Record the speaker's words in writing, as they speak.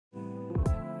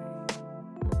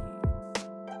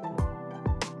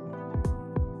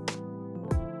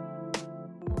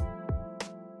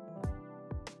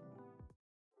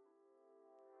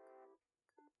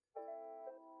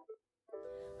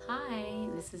Hi,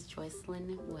 this is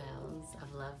Joycelyn Wells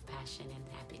of Love, Passion, and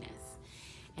Happiness.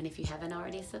 And if you haven't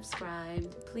already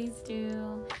subscribed, please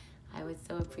do. I would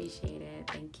so appreciate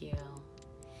it. Thank you.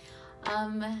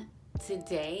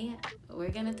 Today we're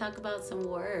going to talk about some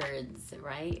words,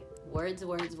 right? Words, and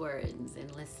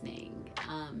listening.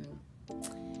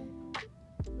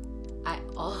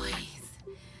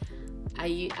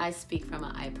 I speak from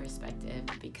an I perspective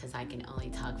because I can only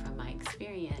talk from my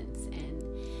experience,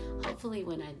 and hopefully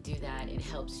when I do that, it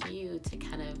helps you to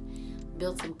kind of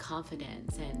build some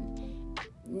confidence and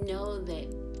know that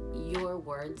your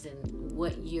words and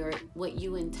what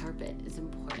you interpret is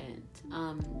important.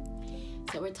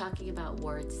 So we're talking about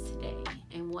words today,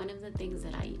 and one of the things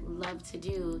that I love to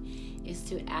do is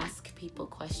to ask people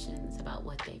questions about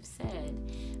what they've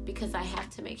said, because I have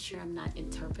to make sure I'm not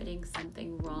interpreting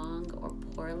something wrong or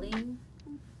poorly.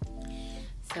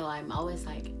 So I'm always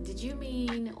like, did you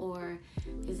mean, or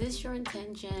is this your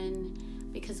intention?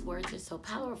 Because words are so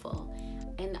powerful.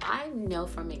 And I know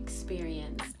from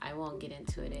experience, I won't get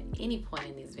into it at any point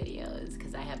in these videos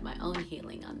because I have my own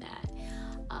healing on that,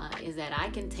 is that I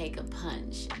can take a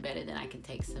punch better than I can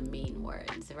take some mean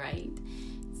words, right?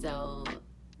 So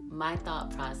my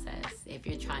thought process, if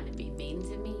you're trying to be mean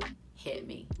to me, hit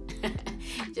me.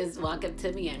 Just walk up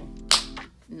to me and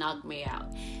knock me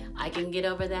out. I can get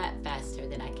over that faster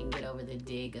than I can get over the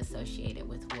dig associated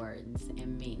with words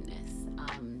and meanness.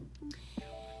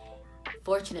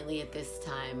 Fortunately, at this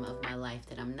time of my life,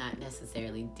 that I'm not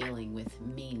necessarily dealing with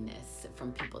meanness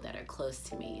from people that are close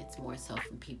to me. It's more so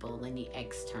from people in the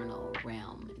external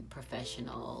realm,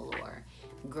 professional or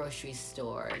grocery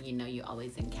store. You know, you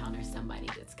always encounter somebody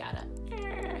that's got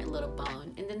a little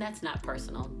bone, and then that's not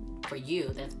personal for you,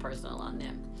 that's personal on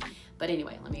them. But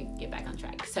anyway, let me get back on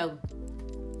track. So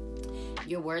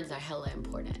your words are hella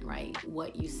important, right?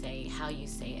 What you say, how you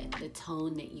say it, the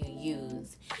tone that you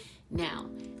use. Now,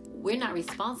 we're not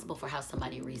responsible for how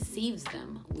somebody receives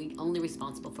them. We're only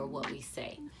responsible for what we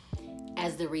say.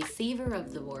 As the receiver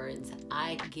of the words,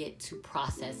 I get to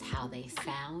process how they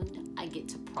sound. I get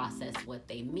to process what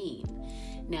they mean.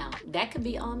 Now, that could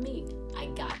be on me. I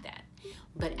got that.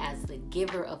 But as the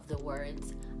giver of the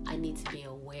words, I need to be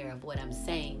aware of what I'm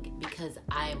saying because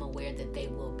I am aware that they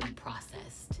will be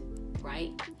processed,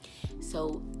 right?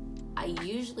 So I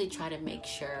usually try to make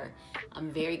sure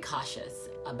I'm very cautious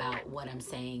about what I'm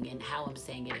saying and how I'm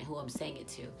saying it and who I'm saying it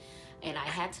to. And I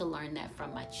had to learn that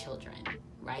from my children,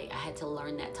 right? I had to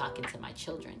learn that talking to my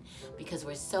children because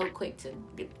we're so quick to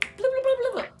blah, blah, blah,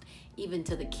 blah, blah, even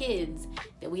to the kids,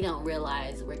 that we don't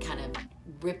realize we're kind of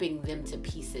ripping them to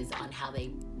pieces on how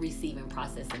they receive and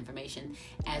process information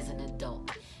as an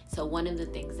adult. So one of the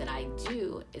things that I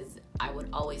do is I would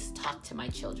always talk to my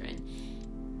children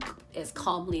as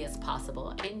calmly as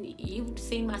possible. And you've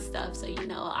seen my stuff, so you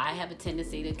know I have a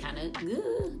tendency to kind of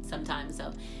sometimes.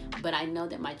 So, but I know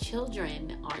that my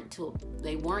children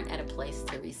they weren't at a place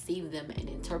to receive them and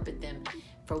interpret them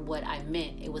for what I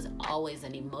meant. It was always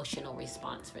an emotional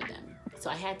response for them. So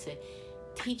I had to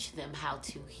teach them how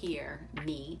to hear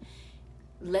me,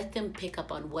 let them pick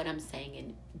up on what I'm saying,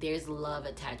 and there's love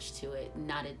attached to it,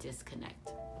 not a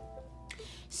disconnect.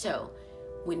 So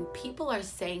when people are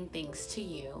saying things to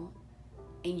you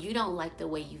and you don't like the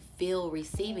way you feel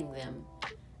receiving them,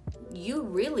 you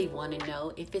really want to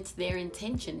know if it's their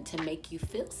intention to make you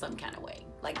feel some kind of way.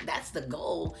 Like, that's the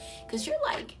goal, because you're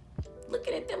like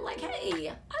looking at them like, hey,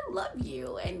 I love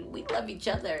you and we love each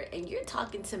other, and you're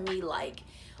talking to me like.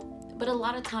 But a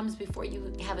lot of times before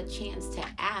you have a chance to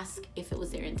ask if it was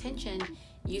their intention,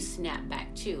 you snap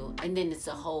back too. And then it's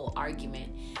a whole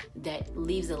argument that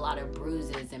leaves a lot of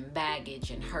bruises and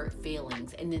baggage and hurt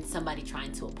feelings, and then somebody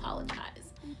trying to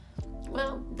apologize.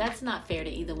 Well, that's not fair to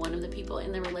either one of the people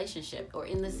in the relationship or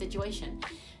in the situation.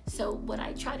 So what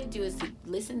I try to do is to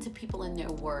listen to people and their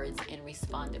words and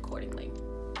respond accordingly.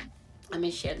 I'm going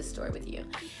to share the story with you.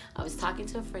 I was talking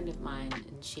to a friend of mine,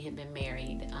 and she had been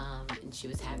married, and she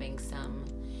was having some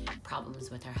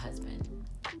problems with her husband.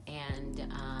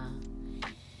 And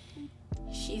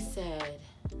she said,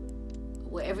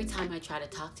 well, every time I try to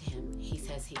talk to him, he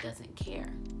says he doesn't care.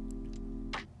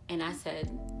 And I said,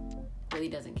 well, he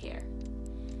doesn't care.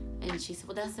 And she said,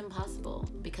 well, that's impossible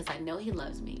because I know he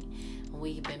loves me.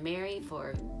 We've been married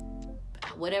for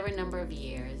whatever number of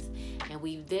years, and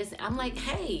I'm like,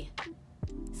 hey,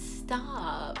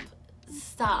 stop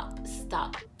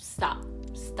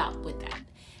with that.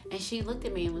 And she looked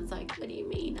at me and was like, what do you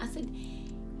mean? I said,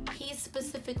 he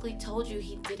specifically told you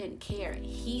he didn't care.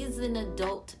 He's an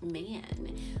adult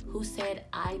man who said,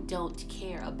 I don't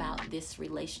care about this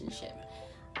relationship.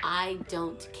 I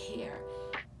don't care.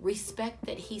 Respect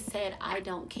that he said, I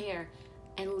don't care.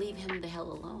 and leave him the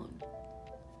hell alone.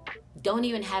 Don't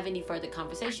even have any further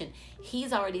conversation.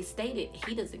 He's already stated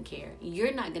he doesn't care.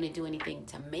 You're not going to do anything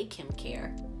to make him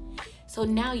care. So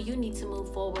now you need to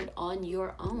move forward on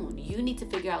your own. You need to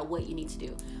figure out what you need to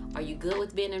do. Are you good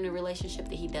with being in a relationship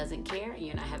that he doesn't care and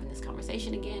you're not having this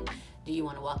conversation again? Do you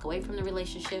want to walk away from the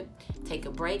relationship? Take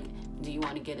a break? Do you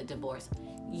want to get a divorce?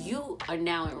 You are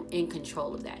now in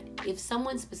control of that. If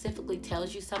someone specifically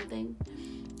tells you something,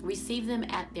 receive them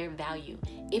at their value.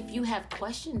 If you have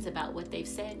questions about what they've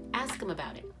said, ask them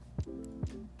about it.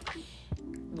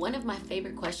 One of my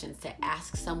favorite questions to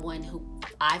ask someone who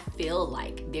I feel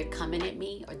like they're coming at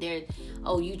me, or they're,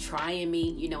 oh, you trying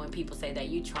me? You know, when people say that,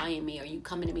 you trying me, or you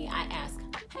coming to me, I ask,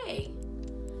 hey,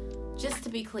 just to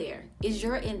be clear, is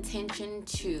your intention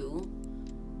to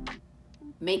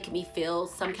make me feel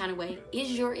some kind of way?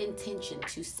 Is your intention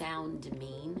to sound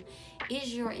mean?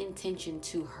 Is your intention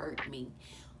to hurt me?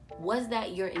 Was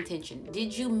that your intention?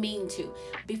 Did you mean to?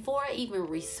 Before I even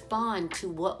respond to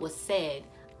what was said,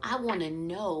 I want to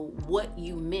know what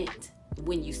you meant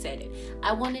when you said it.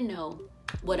 I want to know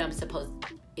what I'm supposed,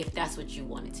 if that's what you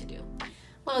wanted to do.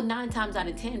 Well, 9 times out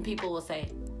of 10, people will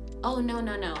say, oh, no,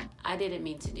 I didn't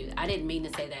mean to do that. I didn't mean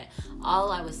to say that.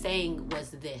 All I was saying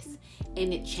was this,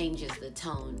 and it changes the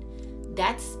tone.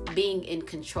 That's being in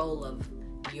control of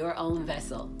your own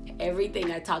vessel.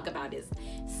 Everything I talk about is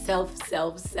self.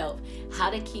 How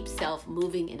to keep self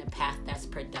moving in a path that's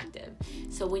productive.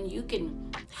 So when you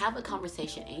can have a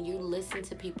conversation and you listen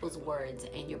to people's words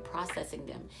and you're processing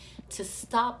them to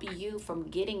stop you from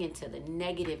getting into the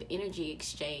negative energy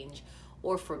exchange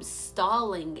or from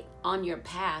stalling on your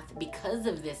path because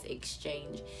of this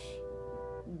exchange,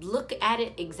 look at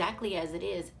it exactly as it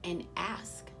is and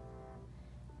ask,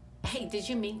 hey, did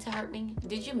you mean to hurt me?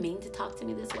 Did you mean to talk to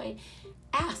me this way?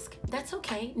 Ask. That's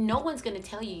okay. No one's going to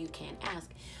tell you you can't ask.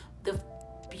 The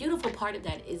beautiful part of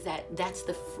that is that that's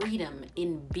the freedom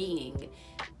in being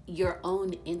your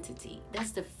own entity.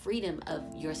 That's the freedom of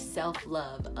your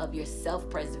self-love, of your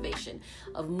self-preservation,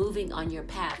 of moving on your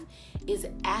path, is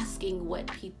asking what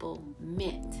people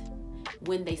meant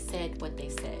when they said what they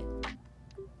said.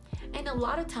 And a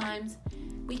lot of times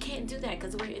we can't do that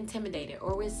because we're intimidated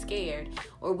or we're scared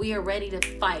or we are ready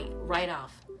to fight right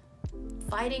off.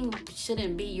 Fighting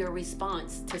shouldn't be your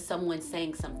response to someone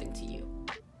saying something to you.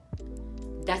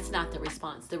 That's not the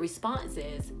response. The response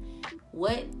is,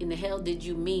 what in the hell did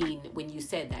you mean when you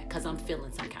said that? Because I'm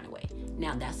feeling some kind of way.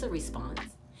 Now that's a response.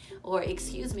 Or,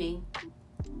 excuse me,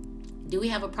 do we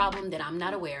have a problem that I'm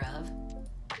not aware of?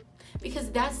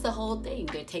 Because that's the whole thing.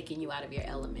 They're taking you out of your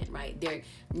element, right? They're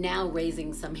now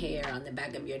raising some hair on the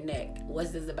back of your neck.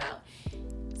 What's this about?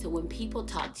 So when people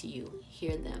talk to you,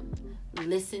 hear them,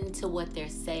 listen to what they're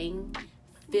saying,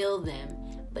 feel them,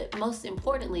 but most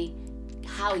importantly,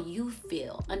 how you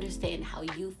feel. Understand how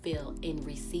you feel in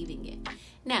receiving it.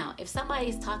 Now, if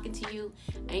somebody's talking to you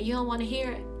and you don't want to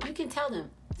hear it, you can tell them,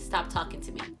 stop talking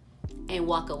to me, and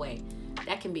walk away.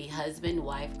 That can be husband,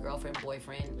 wife, girlfriend,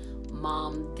 boyfriend,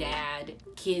 mom, dad,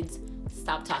 kids.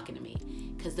 Stop talking to me.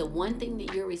 Because the one thing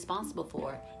that you're responsible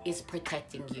for is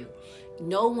protecting you.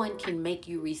 No one can make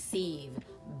you receive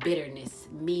bitterness,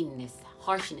 meanness,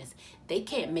 harshness. They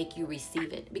can't make you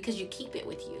receive it because you keep it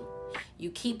with you. You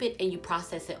keep it and you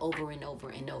process it over and over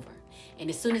and over. And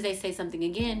as soon as they say something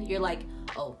again, you're like,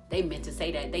 oh, they meant to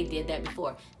say that. They did that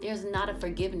before. There's not a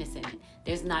forgiveness in it.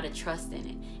 There's not a trust in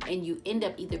it. And you end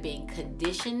up either being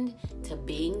conditioned to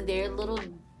being their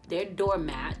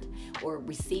doormat or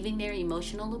receiving their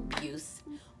emotional abuse,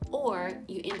 or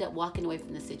you end up walking away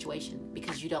from the situation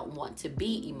because you don't want to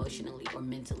be emotionally or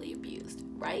mentally abused,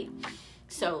 right?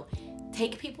 So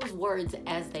take people's words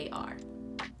as they are.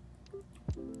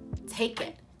 Take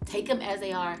it. Take them as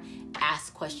they are.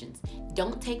 Ask questions.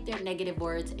 Don't take their negative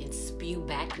words and spew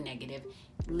back negative.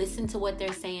 Listen to what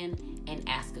they're saying and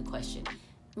ask a question.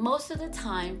 Most of the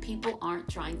time, people aren't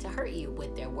trying to hurt you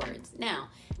with their words. Now,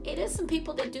 it is some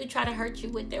people that do try to hurt you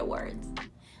with their words,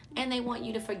 and they want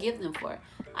you to forgive them for it.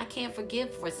 I can't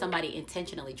forgive for somebody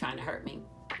intentionally trying to hurt me.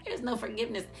 There's no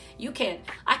forgiveness. You can't.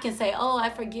 I can say, oh, I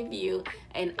forgive you,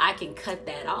 and I can cut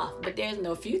that off, but there's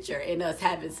no future in us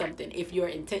having something if your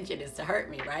intention is to hurt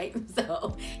me, right?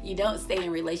 So you don't stay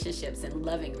in relationships and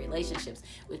loving relationships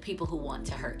with people who want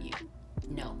to hurt you.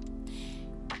 No.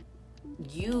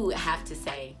 You have to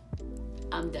say,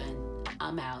 I'm done.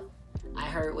 I'm out. I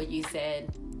heard what you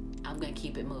said. I'm going to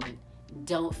keep it moving.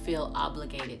 Don't feel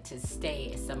obligated to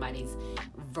stay as somebody's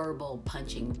verbal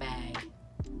punching bag,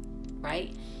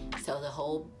 right? So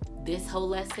this whole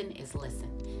lesson is listen.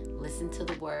 Listen to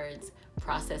the words,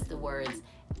 process the words,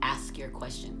 ask your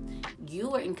question.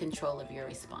 You are in control of your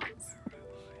response.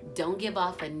 Don't give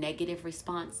off a negative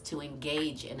response to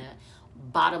engage in a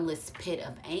bottomless pit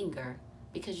of anger,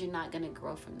 because you're not going to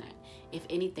grow from that. If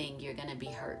anything, you're going to be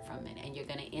hurt from it, and you're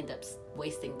going to end up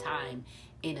wasting time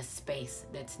in a space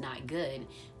that's not good,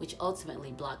 which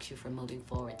ultimately blocks you from moving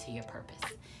forward to your purpose.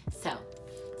 So,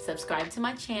 subscribe to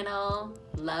my channel.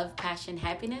 Love, passion,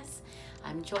 happiness.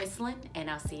 I'm Joycelyn, and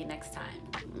I'll see you next time.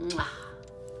 Mwah.